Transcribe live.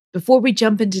Before we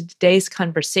jump into today's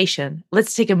conversation,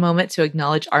 let's take a moment to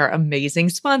acknowledge our amazing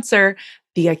sponsor,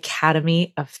 the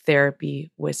Academy of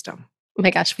Therapy Wisdom. Oh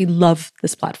my gosh, we love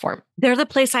this platform. They're the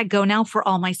place I go now for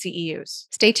all my CEUs.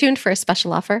 Stay tuned for a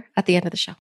special offer at the end of the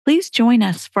show. Please join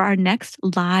us for our next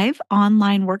live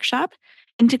online workshop,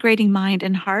 Integrating Mind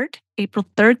and Heart, April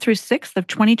 3rd through 6th of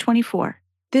 2024.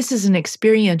 This is an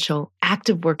experiential,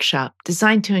 active workshop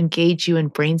designed to engage you in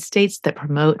brain states that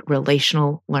promote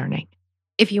relational learning.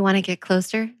 If you want to get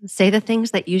closer, say the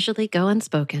things that usually go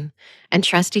unspoken and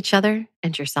trust each other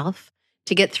and yourself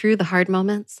to get through the hard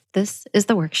moments, this is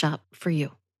the workshop for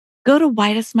you. Go to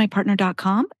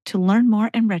whydoesmypartner.com to learn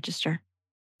more and register.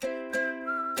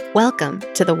 Welcome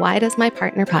to the Why Does My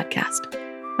Partner podcast.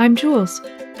 I'm Jules.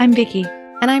 I'm Vicky.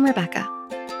 And I'm Rebecca.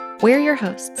 We're your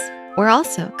hosts. We're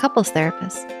also couples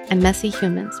therapists and messy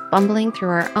humans bumbling through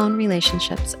our own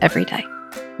relationships every day.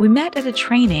 We met at a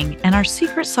training, and our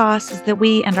secret sauce is that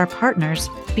we and our partners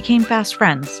became fast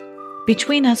friends.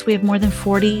 Between us, we have more than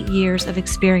 40 years of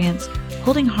experience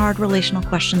holding hard relational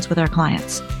questions with our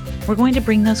clients. We're going to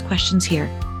bring those questions here.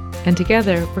 And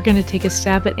together, we're going to take a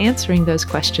stab at answering those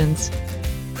questions.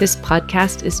 This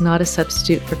podcast is not a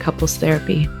substitute for couples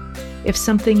therapy. If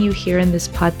something you hear in this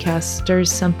podcast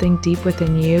stirs something deep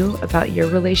within you about your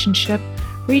relationship,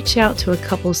 reach out to a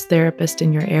couples therapist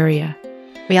in your area.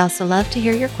 We also love to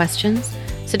hear your questions,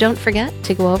 so don't forget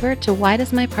to go over to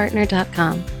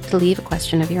whydoesmypartner.com to leave a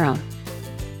question of your own.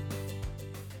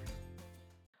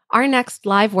 Our next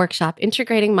live workshop,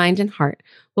 Integrating Mind and Heart,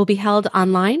 will be held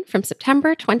online from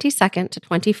September 22nd to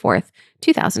 24th,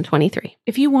 2023.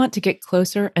 If you want to get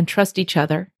closer and trust each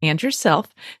other and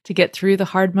yourself to get through the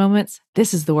hard moments,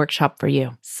 this is the workshop for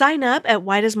you. Sign up at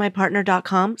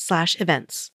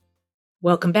whydoesmypartner.com/events.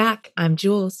 Welcome back. I'm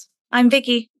Jules. I'm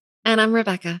Vicky. And I'm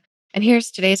Rebecca. And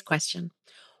here's today's question.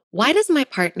 Why does my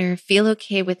partner feel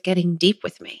okay with getting deep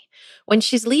with me when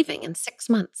she's leaving in 6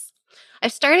 months?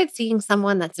 I've started seeing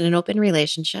someone that's in an open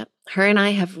relationship. Her and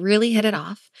I have really hit it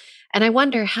off. And I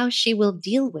wonder how she will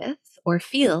deal with or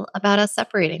feel about us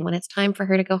separating when it's time for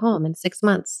her to go home in 6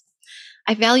 months.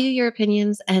 I value your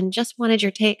opinions and just wanted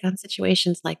your take on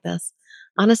situations like this.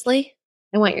 Honestly,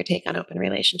 I want your take on open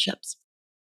relationships.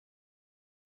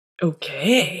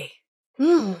 Okay.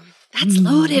 That's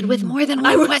loaded with more than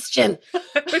one question.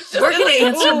 We're going to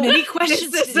answer many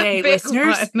questions today,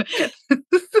 listeners.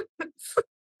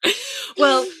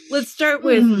 Well, let's start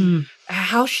with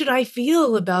how should I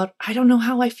feel about, I don't know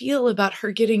how I feel about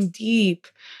her getting deep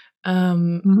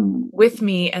with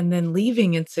me and then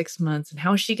leaving in 6 months. And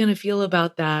how is she going to feel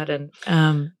about that? And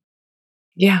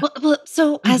yeah.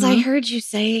 So as I heard you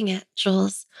saying it,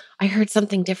 Jules, I heard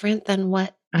something different than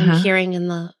what I'm hearing in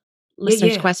the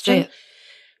listener's question.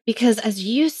 Because as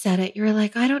you said it, you were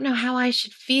like, I don't know how I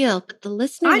should feel, but the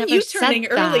listener never said that. I'm U-turning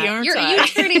early, aren't You're I?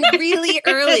 U-turning really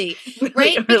early,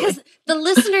 right? Because the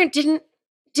listener didn't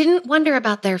wonder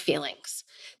about their feelings.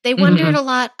 They wondered a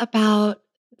lot about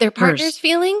their partner's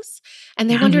feelings, and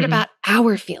they wondered about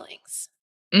our feelings.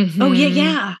 Oh,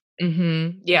 yeah.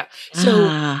 Yeah.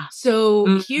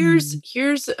 So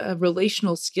here's a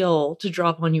relational skill to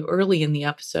drop on you early in the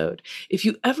episode. If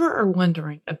you ever are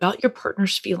wondering about your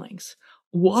partner's feelings,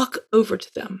 walk over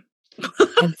to them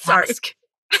and ask.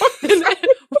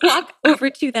 Walk over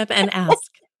to them and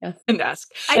ask. Yes. And ask.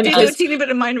 I did do a teeny bit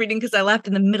of mind reading because I laughed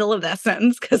in the middle of that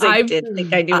sentence because I did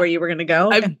think I knew where you were going to go.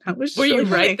 Were you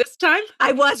right this time?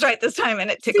 I was right this time, and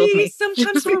it tickled me.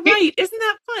 Sometimes we're right. Isn't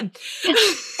that fun?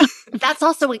 That's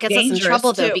also what gets us in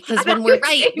trouble, though, because when we're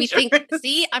right, we think,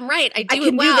 see, I'm right. I do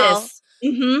it well.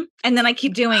 Do this. And then I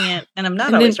keep doing it, and I'm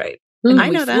not always right.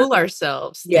 I know that. We fool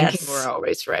ourselves thinking we're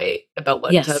always right about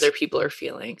what other people are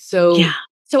feeling. So,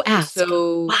 so ask.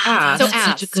 That's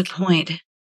such a good point.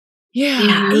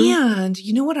 Yeah. And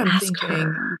you know what I'm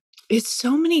thinking? It's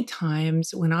so many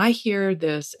times when I hear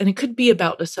this, and it could be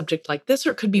about a subject like this,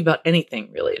 or it could be about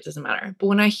anything really, it doesn't matter. But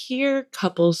when I hear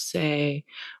couples say,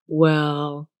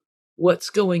 well,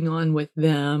 what's going on with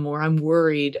them, or I'm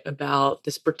worried about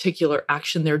this particular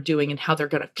action they're doing and how they're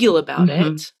going to feel about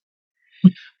it.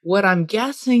 What I'm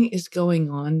guessing is going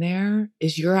on there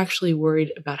is you're actually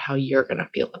worried about how you're going to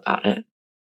feel about it.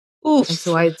 Oof. And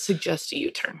so I'd suggest a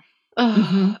U-turn.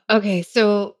 Okay.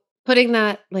 So putting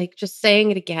that, like just saying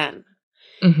it again,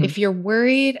 if you're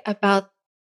worried about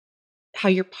how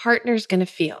your partner's going to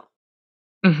feel,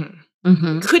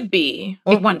 could be.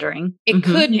 Or wondering. It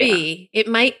could be. It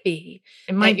might be.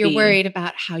 It might that you're be. worried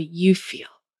about how you feel.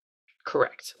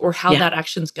 Correct. Or how that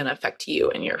action's going to affect you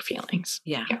and your feelings.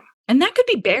 Yeah. And that could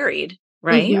be buried,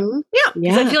 right? Yeah.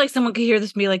 Because I feel like someone could hear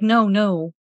this and be like, no,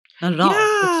 not at all.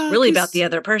 Yeah, It's really about the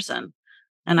other person.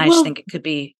 And I just think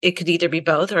it could either be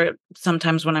both, or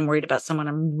sometimes when I'm worried about someone,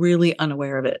 I'm really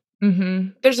unaware of it.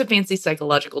 There's a fancy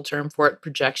psychological term for it,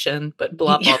 projection, but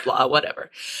blah, blah, blah,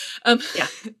 whatever. Yeah.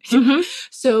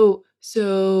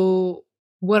 So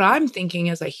what I'm thinking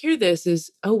as I hear this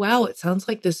is, oh, wow, it sounds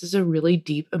like this is a really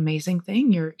deep, amazing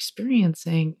thing you're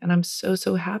experiencing. And I'm so,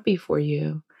 so happy for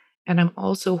you. And I'm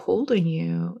also holding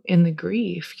you in the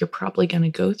grief you're probably going to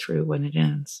go through when it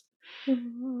ends.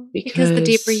 Because the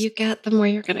deeper you get, the more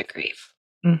you're going to grieve.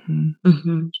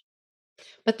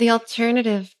 But the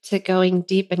alternative to going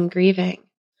deep and grieving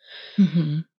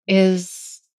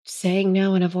is saying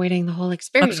no and avoiding the whole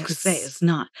experience. I was going to say, it's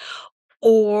not.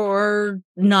 Or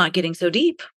not getting so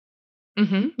deep.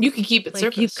 You can keep it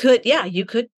surface. You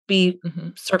could be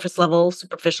surface level,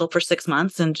 superficial for 6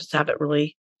 months and just have it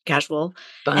really casual.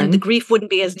 Fun. And the grief wouldn't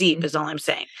be as deep, is all I'm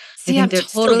saying. See, I'm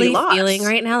totally feeling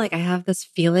right now, like I have this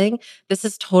feeling, this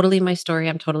is totally my story,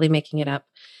 I'm totally making it up,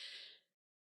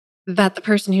 that the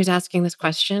person who's asking this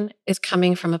question is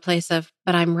coming from a place of,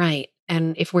 but I'm right.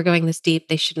 And if we're going this deep,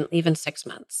 they shouldn't leave in 6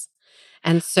 months.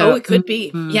 And so it could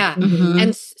be. Yeah.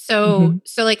 And so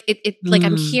like it like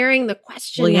I'm hearing the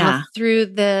question now through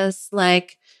this,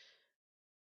 like,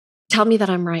 tell me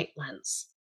that I'm right lens.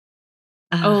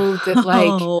 Yeah.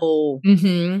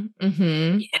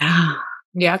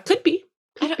 Yeah, it could be.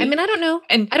 I don't know.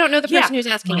 And I don't know the person who's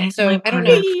asking it. So I don't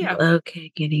know.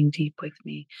 Okay, getting deep with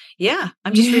me. Yeah.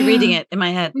 I'm just rereading it in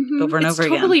my head over and over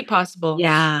again. It's totally possible.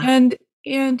 Yeah. And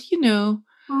you know,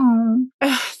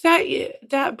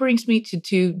 that brings me to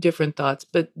two different thoughts.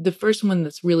 But the first one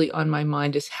that's really on my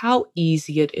mind is how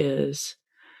easy it is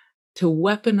to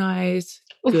weaponize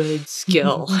good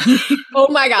skill. Oh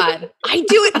my God. I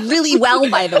do it really well,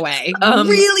 by the way.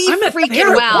 Really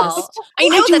freaking well. I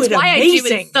know, that's why amazing.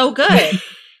 I do it so good.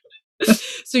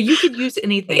 So you could use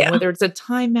anything, whether it's a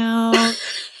timeout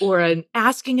or an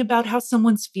asking about how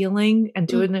someone's feeling and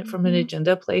doing it from an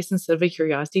agenda place instead of a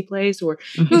curiosity place, or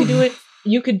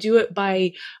you could do it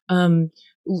by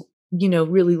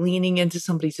really leaning into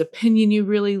somebody's opinion you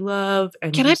really love.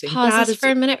 And can I pause this for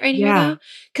a minute right here, though?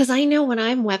 Because I know when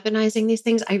I'm weaponizing these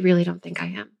things, I really don't think I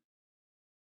am.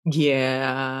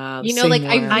 Yeah. You know, like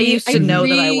I used to know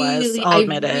that I was. I'll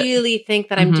admit it. I really think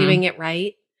that I'm doing it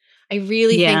right. I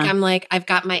really think I'm like, I've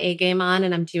got my A game on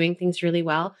and I'm doing things really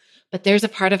well. But there's a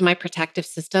part of my protective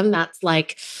system that's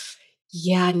like,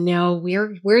 yeah, no,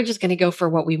 we're just going to go for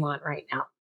what we want right now.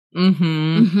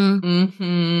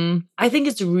 I think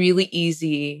it's really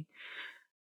easy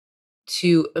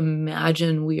to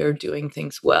imagine we are doing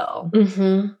things well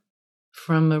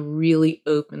from a really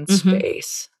open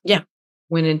space. Yeah.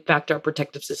 When in fact, our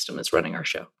protective system is running our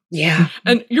show. Yeah.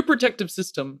 And your protective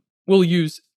system will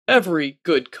use every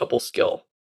good couple skill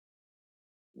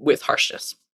with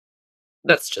harshness.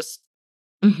 That's just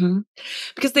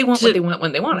because they want what they want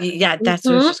when they want it. Yeah, that's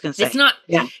what I was just going to say.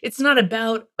 It's not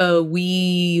about a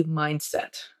we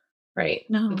mindset, right?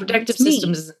 No, the protective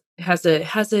system has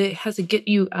a get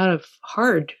you out of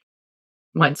hard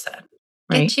mindset,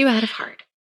 right? Get you out of hard.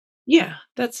 Yeah,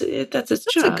 that's it. That's its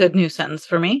job. That's a good new sentence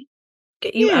for me.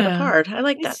 Get you out of hard. I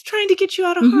like that. It's trying to get you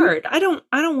out of hard. I don't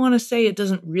want to say it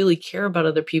doesn't really care about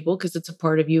other people, because it's a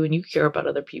part of you and you care about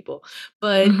other people,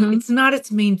 but it's not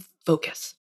its main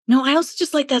focus. No, I also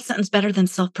just like that sentence better than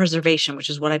self-preservation,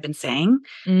 which is what I've been saying.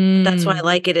 That's why I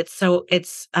like it. It's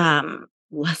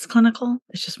less clinical.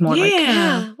 It's just more like,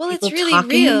 well, it's really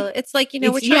real. It's like,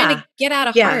 we're trying to get out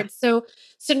of hard. So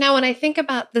now when I think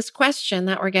about this question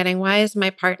that we're getting, why does my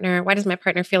partner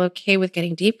feel okay with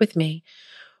getting deep with me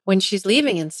when she's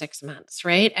leaving in 6 months,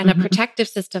 right? And a protective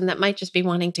system that might just be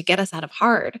wanting to get us out of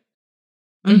hard.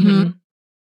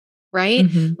 Right?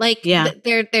 Like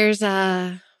there's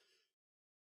a,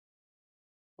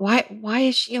 why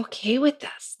is she okay with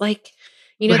this? Like,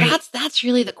 that's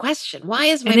really the question. Why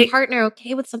is my partner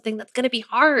okay with something that's going to be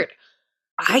hard?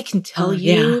 I can tell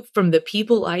you from the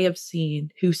people I have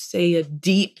seen who say a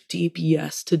deep, deep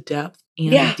yes to depth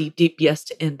and a deep, deep yes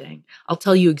to ending. I'll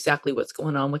tell you exactly what's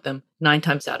going on with them 9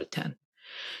 times out of 10.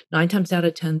 9 times out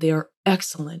of 10, they are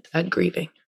excellent at grieving.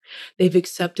 They've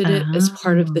accepted it as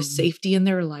part of the safety in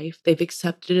their life. They've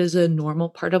accepted it as a normal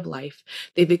part of life.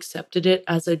 They've accepted it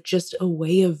as just a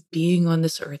way of being on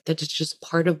this earth, that it's just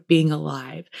part of being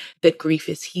alive, that grief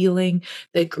is healing,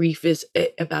 that grief is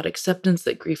about acceptance,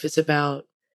 that grief is about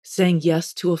saying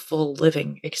yes to a full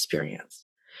living experience.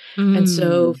 And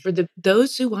so for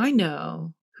those who I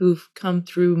know who've come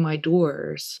through my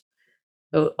doors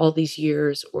all these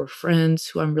years, or friends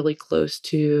who I'm really close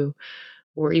to,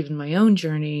 or even my own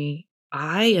journey,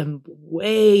 I am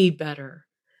way better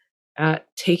at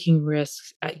taking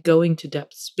risks, at going to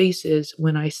depth spaces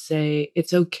when I say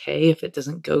it's okay if it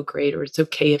doesn't go great or it's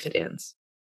okay if it ends.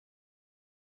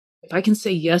 If I can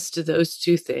say yes to those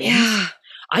two things, Yeah.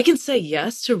 I can say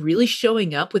yes to really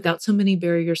showing up without so many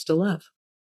barriers to love.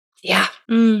 Yeah.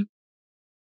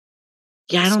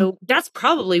 Yeah, So that's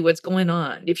probably what's going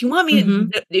on. If you want me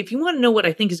Mhm. if you wanna know what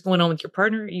I think is going on with your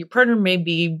partner may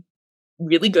be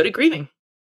really good at grieving.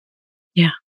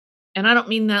 Yeah. And I don't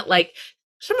mean that like,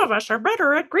 some of us are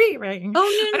better at grieving. Oh,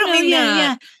 I no, don't no, mean yeah, that.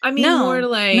 yeah. I mean more No.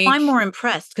 like I'm more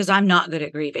impressed because I'm not good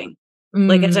at grieving.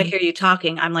 Like, as I Mm, hear you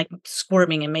talking, I'm, like,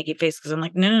 squirming and making faces because I'm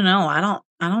like, "No, no, no, I don't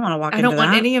wanna walk I into don't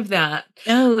want that." any of that.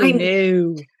 No, I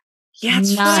no. Yeah,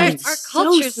 it's But just None. it's our so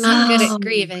culture's not good at No.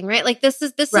 grieving, right? Like this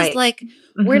is Right. like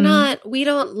Mhm. we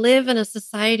don't live in a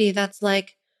society that's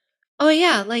like, oh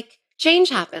yeah, like change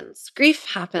happens, grief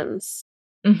happens,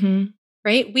 Mhm,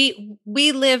 right? We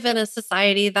live in a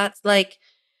society that's like,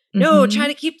 no, try mhm,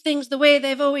 to keep things the way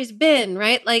they've always been,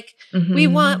 right? Like mhm, we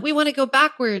want to go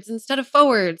backwards instead of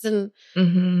forwards. And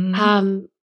mhm. um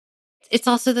it's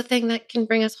also the thing that can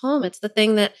bring us home. It's the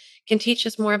thing that can teach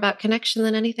us more about connection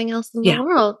than anything else in the Yeah.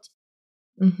 world.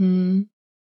 Mhm.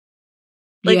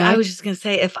 Like, Yeah, I was just gonna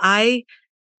say, if I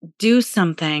do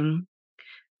something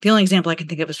the only example I can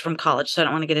think of is from college, so I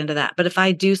don't wanna get into that, but if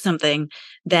I do something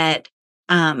that,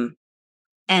 um,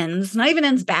 ends not even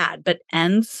ends bad, but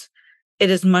ends, it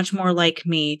is much more like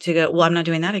me to go, "Well, I'm not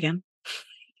doing that again."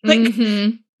 Like,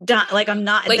 mhm. like, I'm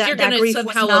not Like, you're that gonna grief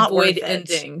was somehow not avoid worth it.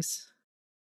 endings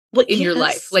Well, in your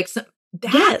life. yes. Like,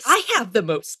 that Yes. I have the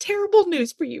most terrible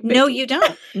news for you, No, Vicky. you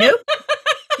don't. Nope.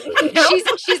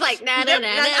 Nope. She's like, na na Nope.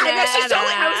 na na I know she's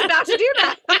totally I was na. about to do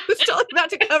that. I was totally about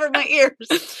to cover my ears.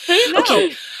 No,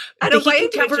 Okay, I don't Vicky buy can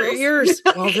into it, cover her Jules. ears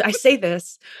while I say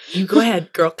this. You go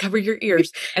ahead, girl, cover your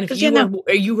ears, and if 'Cause, yeah,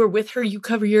 you are with her, you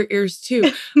cover your ears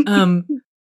too. Um,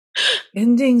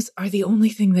 Endings are the only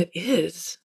thing that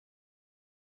is.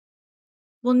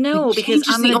 well, Like, no, because change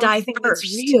is I'm the gonna only die thing that's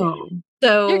first. real. You're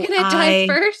So gonna die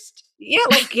first? yeah,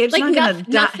 like, you're just Like not gonna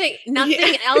die. Yeah.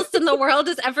 nothing else in the world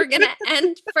is ever gonna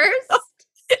end first?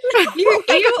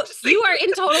 You are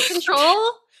in total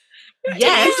control? If you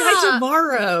die Yes. Yeah.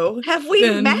 tomorrow, Have we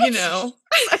then, met? you know.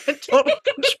 I'm in total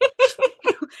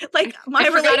control. Like, my I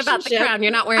forgot about the relationship crown.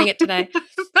 You're not wearing it today.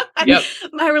 Yep,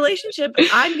 my relationship,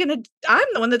 I'm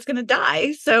the one that's gonna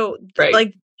die. So, right.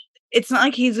 like, it's not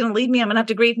like he's gonna leave me, I'm gonna have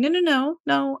to grieve. No, no, no,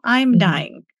 no, I'm Mhm,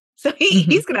 dying. So mhm.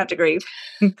 he's gonna have to grieve.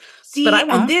 But I See, and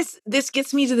won't. this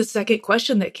gets me to the second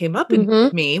question that came up in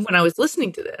Mhm. me when I was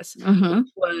listening to this, Mhm.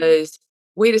 was,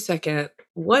 wait a second,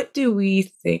 what do we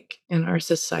think in our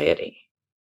society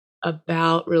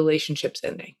about relationships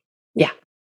ending? Yeah.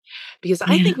 Because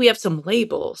I Yeah. think we have some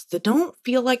labels that don't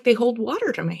feel like they hold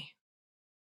water to me.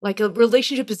 Like a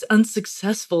relationship is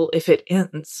unsuccessful if it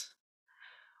ends,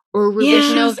 or a There's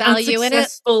relationship no Yeah. is value in it,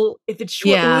 unsuccessful if it's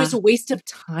short, or it Yeah. was a waste of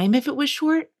time if it was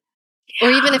short. or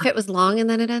even if it was long and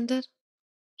then it ended.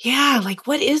 Yeah, like,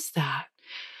 what is that?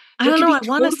 I There don't could know, be I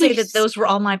wanna say totally that those were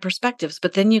all my perspectives,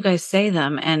 but then you guys say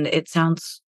them and it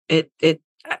sounds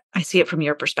I see it from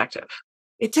your perspective.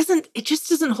 it just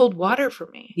doesn't hold water for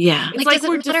me. Yeah. It's Like, does like it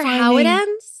we're matter how it defining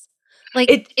ends? Like,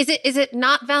 it. is it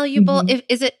not valuable Mhm,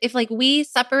 if like we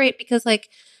separate because like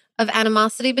of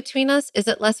animosity between us, is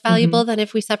it less mhm, valuable than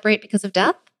if we separate because of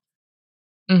death?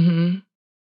 mhm.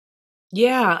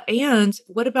 Yeah, and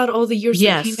what about all the years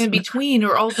that came Yes. in between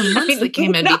or all the months I that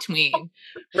came in know. between,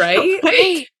 right? Right?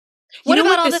 Right. You What know about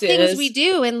what all the this things we is?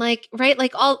 do and like, right?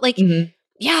 Like all like, Mhm.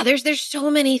 yeah, there's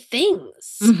so many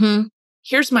things. Mhm.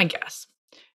 Here's my guess,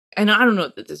 and I don't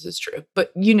know that this is true,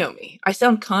 but you know me. I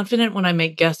sound confident when I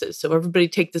make guesses, so everybody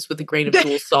take this with a grain of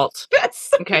Jules salt, That's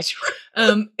so okay? true.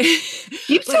 Um,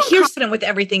 You but sound confident with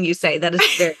everything you say, that is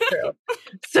very true.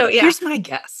 So, yeah. here's my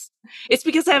guess. It's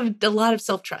because I have a lot of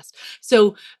self-trust.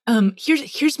 So,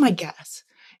 here's my guess,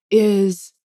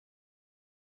 is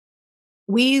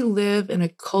we live in a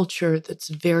culture that's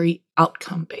very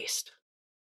outcome-based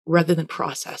rather than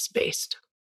process-based.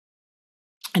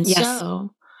 And Yes.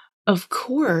 so, of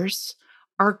course,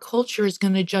 our culture is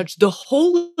gonna judge the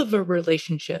whole of a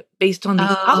relationship based on the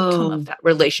outcome of Oh, that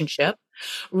relationship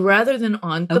rather than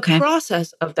on the okay.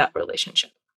 process of that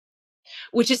relationship,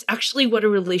 which is actually what a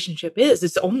relationship is.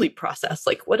 It's only process.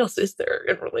 Like, what else is there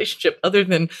in a relationship other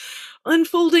than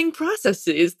unfolding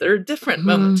processes that are different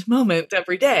moment Mhm. to moment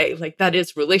every day? Like, that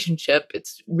is relationship.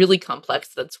 It's really complex.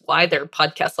 That's why there are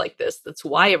podcasts like this. That's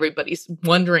why everybody's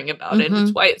wondering about it.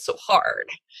 It's Mhm. why it's so hard.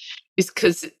 Is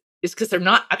because they're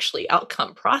not actually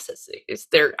outcome processes,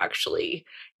 they're actually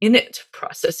in it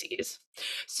processes.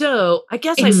 So, I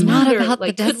guess I It's Mhm. not wonder, about the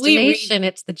like, could we destination,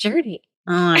 it's the journey.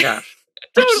 Oh my gosh.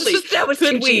 Totally. That was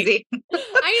Could too we- cheesy. I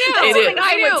That's know, something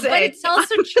I would but say. it's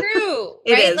also true,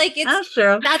 It right? is. Like it's That's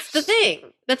true. that's the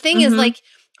thing. The thing is Mhm. like,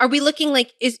 are we looking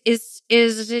like is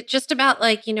it just about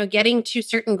like, getting to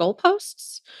certain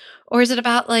goalposts? Or is it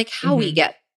about like how we Mhm.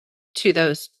 get to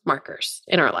those markers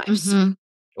in our lives? Mhm.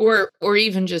 Or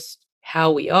even just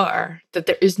how we are, that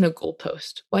there is no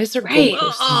goalpost. Why is there Right.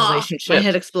 goalposts in My relationships?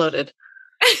 head exploded.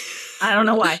 I don't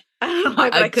know why. I don't know why,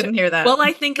 but I couldn't hear that. Well,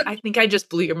 I think I just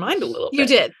blew your mind a little you bit.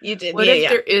 did. You did. What yeah, if yeah.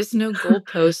 there is no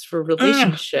goalpost for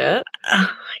relationship? I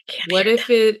can't What hear if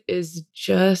it is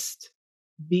just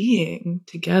being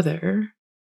together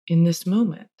in this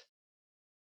moment?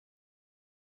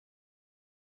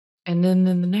 And then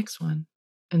in the next one,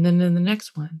 and then in the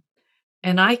next one.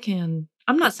 And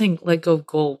I'm not saying let go of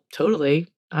goal totally.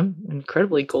 I'm an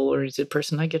incredibly goal-oriented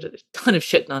person. I get a ton of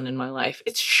shit done in my life.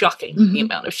 It's shocking the Mhm.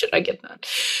 amount of shit I get done.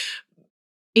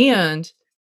 And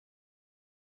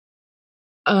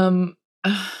um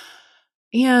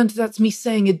and that's me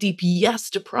saying a deep yes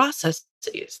to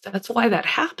processes. That's why that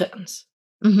happens.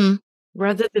 Mhm.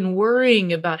 Rather than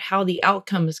worrying about how the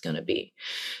outcome is going to be.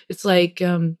 It's like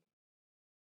can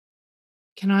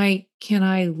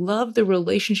I love the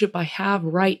relationship I have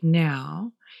right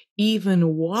now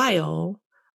even while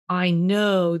I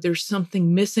know there's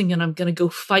something missing and I'm going to go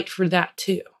fight for that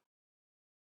too?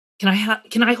 Can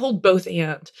I hold both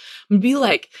and be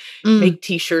like make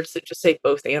t-shirts that just say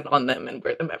both and on them and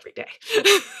wear them every day?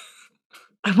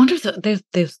 I wonder if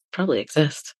those probably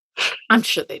exist. I'm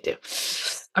sure they do.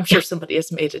 I'm sure somebody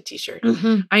has made a t-shirt.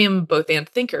 Mhm. I am a both and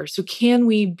thinker. So can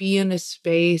we be in a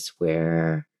space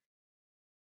where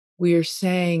we're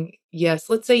saying, yes,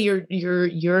 let's say you're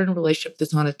in a relationship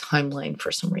that's on a timeline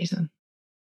for some reason.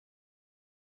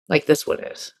 Like this one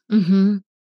is. Mhm.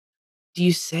 Do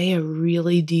you say a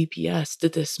really deep yes to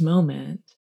this moment,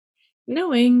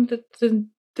 knowing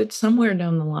that somewhere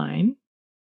down the line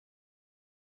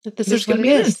That this there's is what gonna it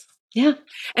be an end? is. Yeah.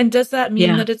 And does that mean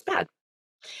Yeah. that it's bad?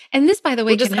 And this, by the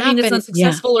way, Or does can that mean it's happen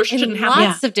unsuccessful or in shouldn't happen?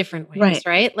 lots of different ways,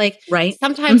 right? Like Right.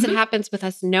 sometimes it Mhm. happens with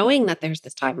us knowing that there's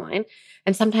this timeline,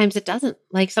 and sometimes it doesn't.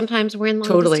 Like sometimes we're in long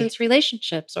Totally. distance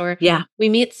relationships, or Yeah. we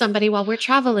meet somebody while we're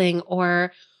traveling,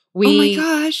 or Oh my we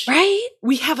gosh. right?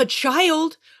 We have a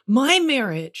child. My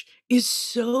marriage is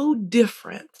so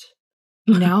different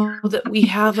now that we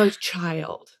have a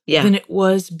child Yeah. than it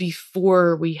was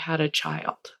before we had a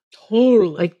child.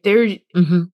 Totally. Like there,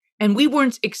 Mhm. and we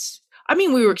weren't, we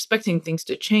were expecting things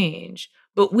to change,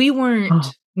 but we weren't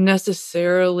Oh.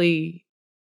 necessarily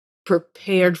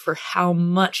prepared for how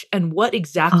much and what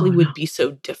exactly Oh, would no. be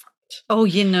so different. Oh,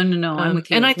 yeah, no, I'm with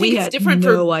you. And I think We it's had different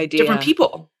no for idea. different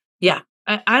people. Yeah.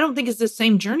 I don't think it's the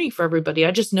same journey for everybody.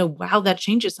 I just know, wow, that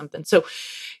changes something. So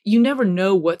you never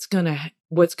know what's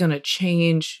gonna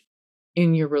change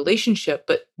in your relationship.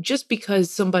 But just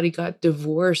because somebody got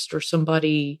divorced or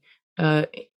somebody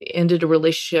ended a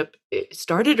relationship,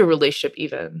 started a relationship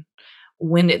even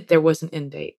when there was an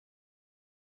end date,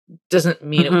 doesn't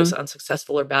mean it was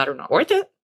unsuccessful or bad or not worth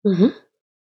it. Mhm.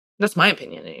 That's my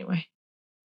opinion anyway.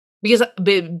 Because,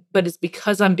 but it's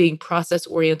because I'm being process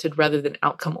oriented rather than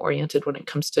outcome oriented when it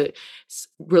comes to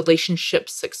relationship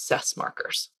success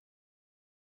markers.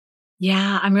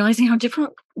 Yeah, I'm realizing how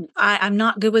different I'm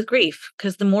not good with grief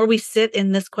because the more we sit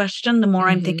in this question, the more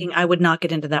I'm Mhm. thinking I would not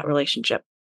get into that relationship.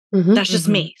 Mhm. That's just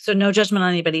Mhm. me. So no judgment on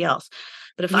anybody else.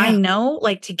 But if I Yeah. know,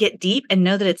 like, to get deep and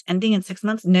know that it's ending in 6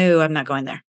 months, no, I'm not going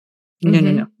there.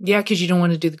 No. Yeah, because you don't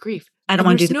want to do the grief. I don't And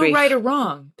wanna do there's the no grief. right or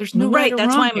wrong. There's no right or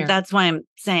wrong here. That's why I'm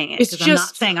saying it It's because I'm not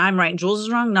just saying I'm right and Jules is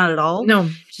wrong, not at all. no.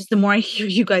 It's just the more I hear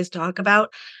you guys talk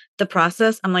about the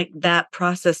process, I'm like, that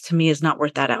process to me is not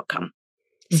worth that outcome.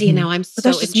 See, Mhm. now I'm But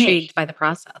that's so just me. intrigued by the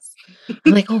process.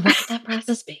 I'm like, oh, what would that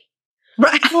process be?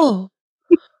 Right.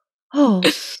 Oh,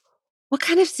 what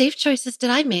kind of safe choices did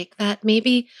I make that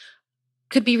maybe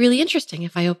could be really interesting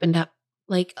if I opened up?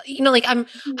 Like, like I'm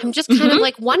just kind of Mhm.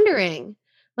 like wondering.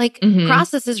 Like, Mhm.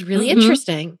 process is really Mhm.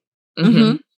 interesting.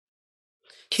 Mhm.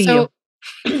 To So,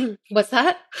 what's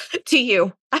that? to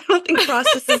you. I don't think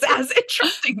process is as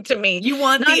interesting to me. You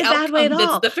want Not the in a bad way outcome at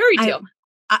that's all. the fairy I tale.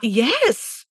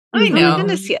 Yes. I Oh my know.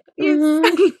 goodness, yes. Mhm.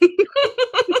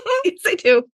 Yes, I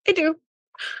do. I do.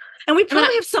 And we I mean,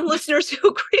 probably have some listeners who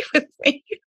agree with me.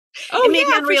 Oh, It may be yeah,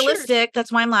 for sure. unrealistic.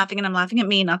 That's why I'm laughing, and I'm laughing at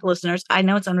me, not the listeners. I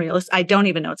know it's unrealistic. I don't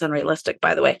even know it's unrealistic,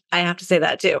 by the way. I have to say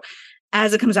that too.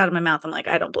 As it comes out of my mouth, I'm like,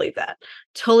 I don't believe that.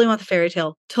 Totally want the fairy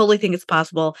tale. Totally think it's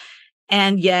possible.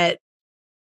 And yet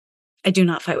I do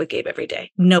not fight with Gabe every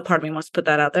day. No part of me wants to put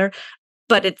that out there.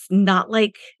 But it's not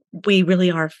like we really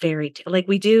are fairy tale. Like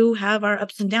we do have our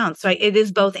ups and downs. So it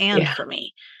is both and Yeah. for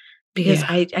me. Because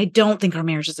Yeah. I don't think our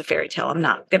marriage is a fairy tale. I'm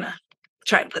not gonna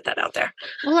try and put that out there.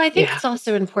 Well, I think Yeah. it's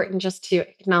also important just to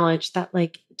acknowledge that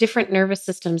like different nervous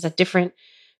systems at different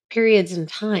periods in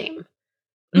time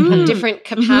have Mhm. different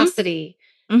capacity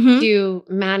Mm-hmm. to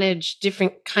manage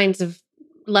different kinds of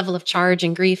level of charge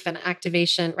and grief and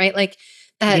activation, right? Like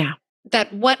that Yeah.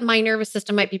 that what my nervous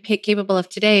system might be capable of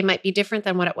today might be different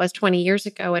than what it was 20 years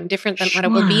ago and different than what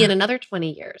it will be in Sure. another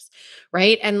 20 years,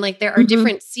 right? And like there are Mhm.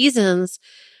 different seasons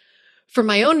for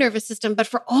my own nervous system, but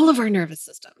for all of our nervous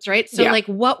systems, right? So Yeah. like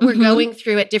what we're Mhm. going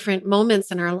through at different moments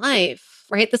in our life,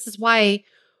 right? This is why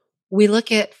we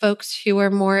look at folks who are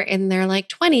more in their like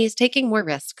 20s taking more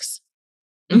risks,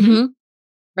 Mm-hmm.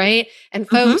 right? And Mhm.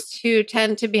 folks who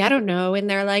tend to be, I don't know, in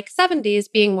their like 70s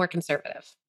being more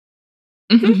conservative,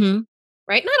 Mhm. Mm-hmm.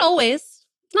 right? Not always.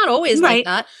 It's not always like Right.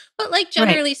 that. But like Right.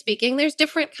 generally speaking, there's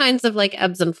different kinds of like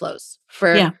ebbs and flows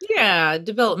for Yeah. Yeah,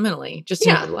 developmentally, just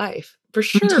in Yeah. your life. For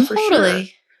sure, for sure.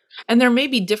 totally. And there may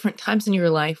be different times in your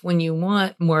life when you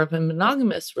want more of a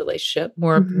monogamous relationship,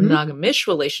 more of a Mhm. monogamish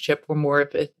relationship, or more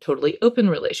of a totally open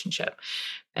relationship.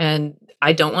 And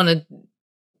I don't want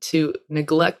to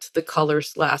neglect the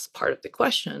caller's last part of the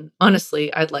question.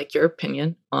 Honestly, I'd like your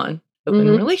opinion on open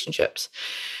Mhm. relationships.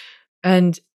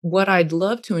 And what I'd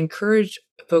love to encourage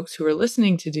folks who are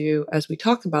listening to do as we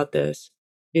talk about this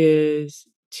is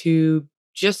to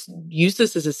just use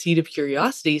this as a seed of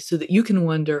curiosity so that you can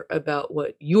wonder about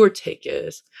what your take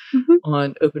is Mhm.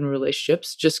 on open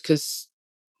relationships. Just because,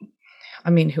 I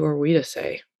mean, who are we to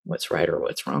say what's right or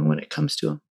what's wrong when it comes to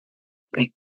them?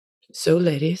 Right. So,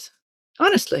 ladies,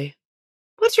 honestly,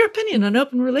 what's your opinion on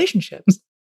open relationships?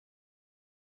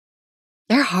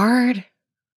 They're hard.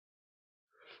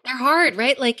 They're hard,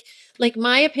 right? Like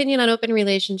my opinion on open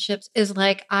relationships is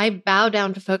like I bow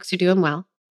down to folks who do them well.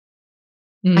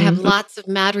 I have Mhm. lots of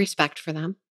mad respect for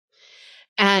them.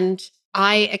 And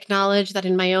I acknowledge that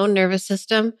in my own nervous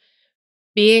system,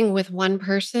 being with one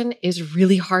person is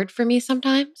really hard for me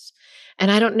sometimes. And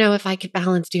I don't know if I could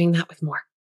balance doing that with more.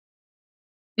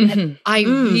 But Mhm. I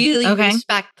really Okay.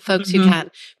 respect the folks who Mhm.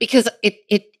 can because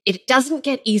it doesn't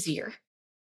get easier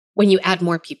when you add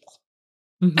more people.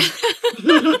 Mhm.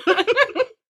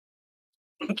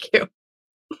 Thank you.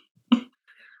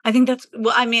 I think that's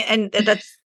well. I mean, and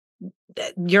that's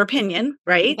your opinion,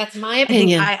 right? That's my I think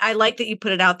opinion. I like that you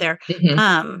put it out there.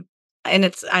 Mhm. And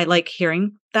it's I like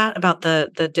hearing that about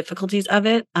the difficulties of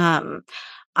it.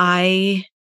 I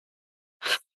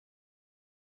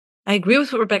I agree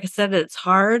with what Rebecca said that it's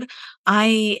hard.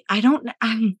 I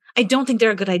don't think they're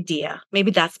a good idea.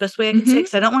 Maybe that's the best way I can say Mhm.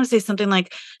 because I don't want to say something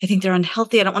like I think they're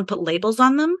unhealthy. I don't want to put labels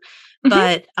on them, Mhm.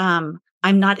 but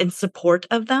I'm not in support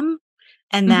of them.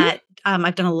 And Mhm. that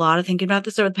I've done a lot of thinking about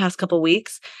this over the past couple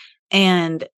weeks,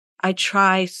 and I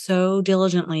try so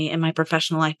diligently in my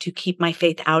professional life to keep my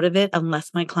faith out of it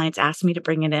unless my clients ask me to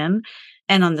bring it in.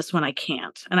 And on this one, I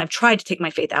can't. And I've tried to take my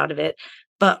faith out of it,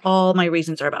 but all my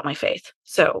reasons are about my faith.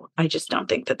 So I just don't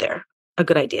think that they're a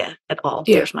good idea at all.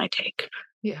 Yeah. There's my take.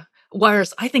 Yeah.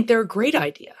 Whereas I think they're a great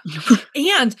idea.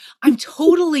 And I'm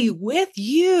totally with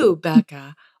you,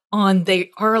 Becca, on they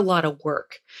are a lot of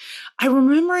work. I'm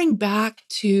remembering back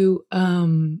to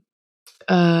I'm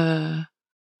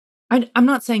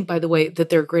not saying, by the way, that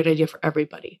they're a great idea for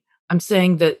everybody. I'm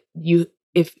saying that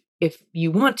if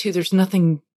you want to, there's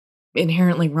nothing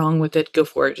inherently wrong with it. Go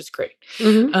for it. It's great.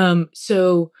 Mhm.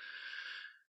 So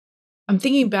I'm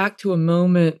thinking back to a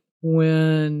moment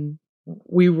when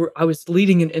I was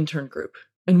leading an intern group,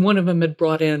 and one of them had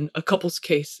brought in a couple's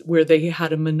case where they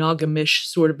had a monogamish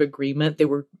sort of agreement. They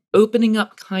were opening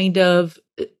up kind of,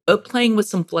 playing with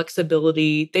some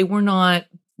flexibility. They were not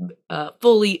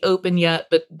fully open yet,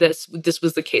 but this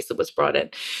was the case that was brought in.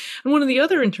 And one of the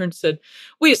other interns said,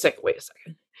 wait a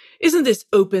second. Isn't this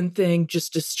open thing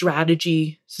just a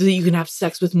strategy so that you can have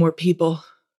sex with more people?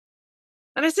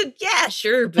 And I said, yeah,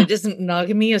 sure, but isn't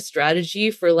monogamy a strategy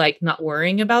for like not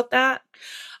worrying about that?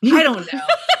 I don't know.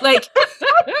 Like,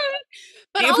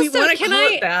 But if we also, want to can call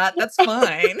it I that, that's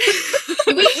fine.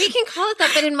 we can call it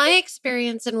that, but in my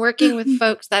experience in working with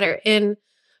folks that are in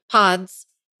pods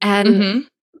and Mhm.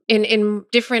 in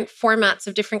different formats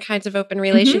of different kinds of open Mhm.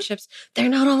 relationships, they're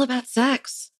not all about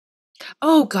sex.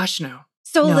 Oh gosh, no.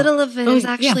 So No. little of it Oh, is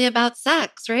yeah. actually about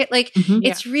sex, right? Like Mhm.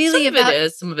 Yeah. it's really Some of about it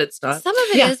is, some of it's not. some of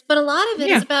it Yeah. is, but a lot of it is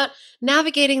Yeah. about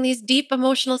navigating these deep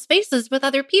emotional spaces with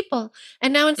other people.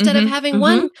 And now instead of Mhm. having Mhm.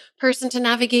 one person to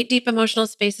navigate deep emotional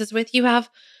spaces with, you have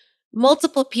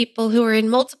multiple people who are in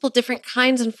multiple different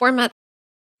kinds and formats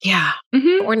Yeah.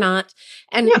 Mhm. or not.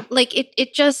 And Yeah. like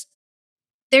it just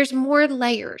there's more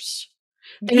layers.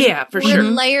 There's Yeah, for more sure.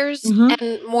 Mhm. layers Mhm.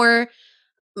 and more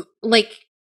like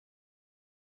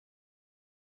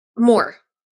more.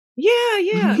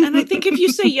 Yeah. And I think if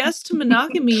you say yes to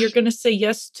monogamy, you're going to say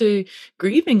yes to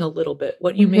grieving a little bit,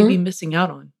 what you may be missing out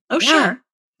on. Oh, sure.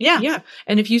 Yeah. Yeah.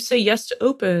 And if you say yes to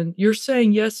open, you're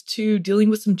saying yes to dealing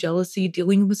with some jealousy,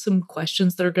 dealing with some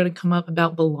questions that are going to come up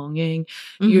about belonging.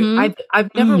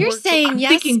 I've never You're worked. saying I'm yes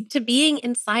thinking, to being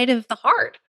inside of the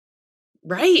heart.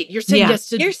 right. You're saying Yeah. yes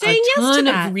to You're saying a yes to ton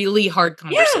that. of really hard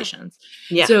conversations.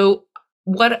 Yeah. So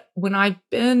when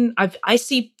I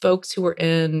see folks who are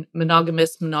in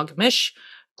monogamish,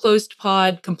 closed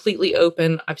pod, completely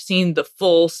open. I've seen the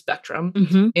full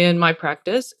spectrum in my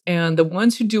practice. And the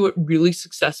ones who do it really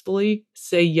successfully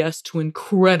say yes to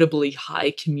incredibly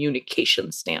high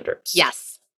communication standards.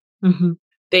 Yes.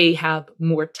 They have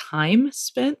more time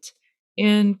spent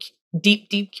in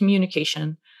deep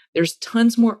communication. There's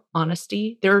tons more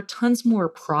honesty. There are tons more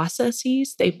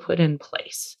processes they put in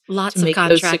place. Lots to of make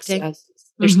those contracting. successes.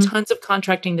 There's tons of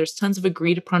contracting. There's tons of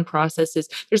agreed upon processes.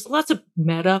 There's lots of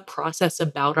meta process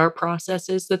about our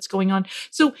processes that's going on.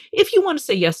 So if you want to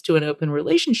say yes to an open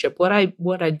relationship, what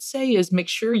I'd say is make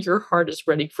sure your heart is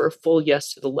ready for a full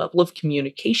yes to the level of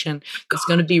communication that's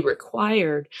going to be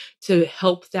required to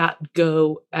help that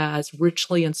go as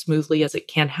richly and smoothly as it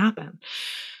can happen.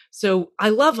 So I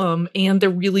love them, and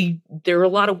they're a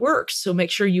lot of work. So make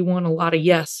sure you want a lot of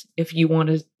yes if you want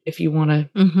to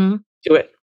do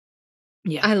it.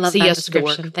 Yeah. I love Say that yes to the work.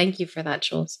 description. Thank you for that,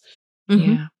 Jules.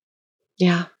 Yeah.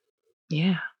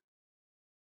 Yeah.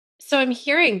 So I'm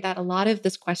hearing that a lot of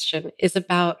this question is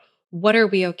about what are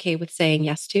we okay with saying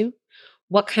yes to?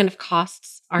 What kind of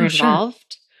costs are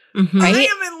involved? Right? I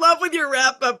am in love with your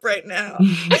wrap up right now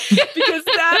because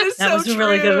that is That so was true. a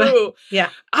really good one. Yeah.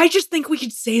 I just think we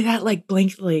could say that like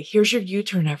blankly. Here's your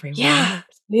U-turn, everyone. Yeah.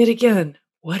 Say it again.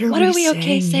 What are we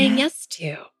okay saying yes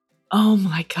to? Oh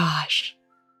my gosh.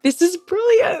 This is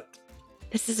brilliant.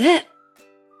 This is it.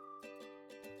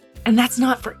 And that's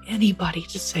not for anybody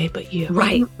to say but you.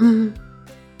 Right.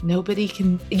 Nobody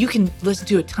can. You can listen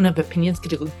to a ton of opinions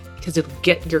because it'll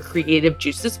get your creative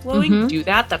juices flowing. Do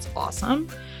that. That's awesome.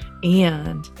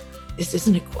 And this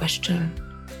isn't a question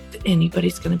that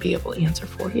anybody's going to be able to answer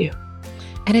for you.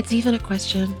 And it's even a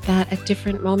question that at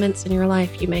different moments in your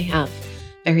life, you may have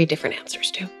very different answers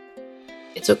to.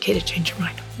 It's okay to change your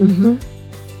mind.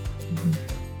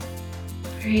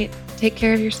 All right. Take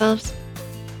care of yourselves.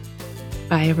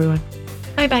 Bye, everyone.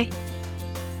 Bye-bye.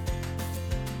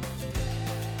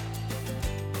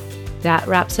 That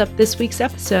wraps up this week's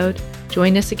episode.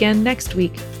 Join us again next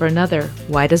week for another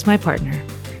Why Does My Partner?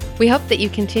 We hope that you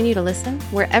continue to listen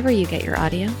wherever you get your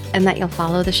audio and that you'll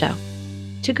follow the show.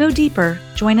 To go deeper,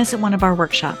 join us at one of our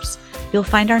workshops. You'll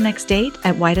find our next date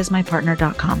at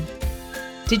whydoesmypartner.com.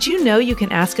 Did you know you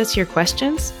can ask us your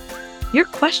questions? Your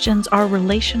questions are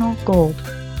relational gold.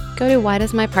 Go to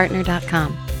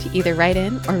whydoesmypartner.com to either write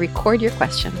in or record your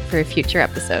question for a future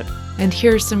episode. And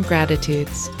here are some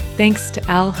gratitudes. Thanks to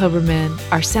Al Hoberman,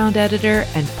 our sound editor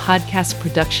and podcast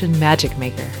production magic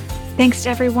maker. Thanks to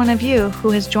every one of you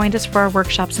who has joined us for our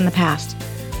workshops in the past.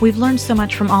 We've learned so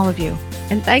much from all of you.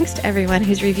 And thanks to everyone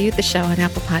who's reviewed the show on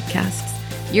Apple Podcasts.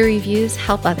 Your reviews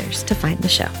help others to find the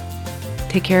show.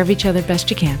 Take care of each other best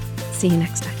you can. See you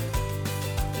next time.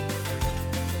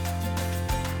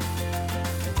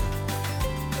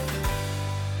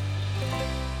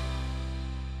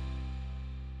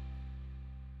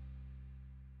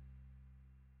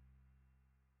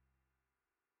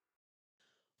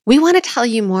 We want to tell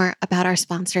you more about our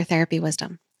sponsor, Therapy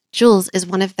Wisdom. Jules is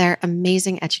one of their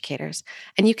amazing educators,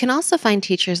 and you can also find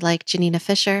teachers like Janina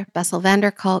Fisher, Bessel van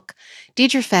der Kolk,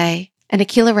 Deidre Fay, and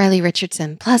Akila Riley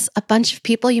Richardson, plus a bunch of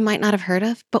people you might not have heard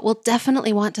of, but will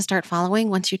definitely want to start following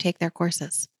once you take their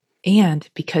courses. And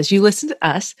because you listen to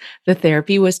us, the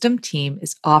Therapy Wisdom team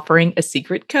is offering a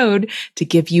secret code to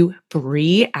give you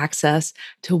free access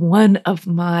to one of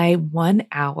my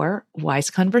 1-hour Wise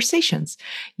Conversations.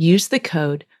 Use the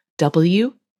code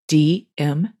WDMP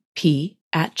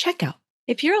at checkout.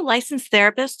 If you're a licensed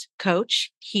therapist,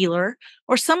 coach, healer,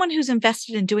 or someone who's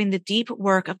invested in doing the deep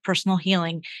work of personal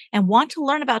healing and want to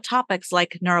learn about topics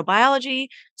like neurobiology,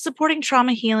 supporting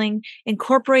trauma healing,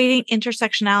 incorporating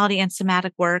intersectionality and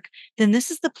somatic work, then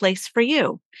this is the place for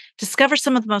you. Discover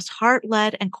some of the most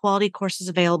heart-led and quality courses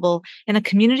available in a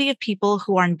community of people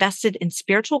who are invested in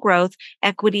spiritual growth,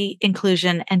 equity,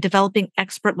 inclusion, and developing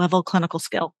expert-level clinical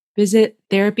skill. Visit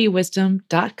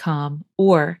therapywisdom.com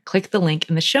or click the link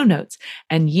in the show notes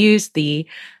and use the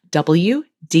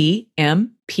WDMP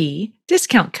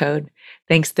discount code.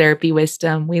 Thanks, Therapy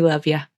Wisdom. We love you.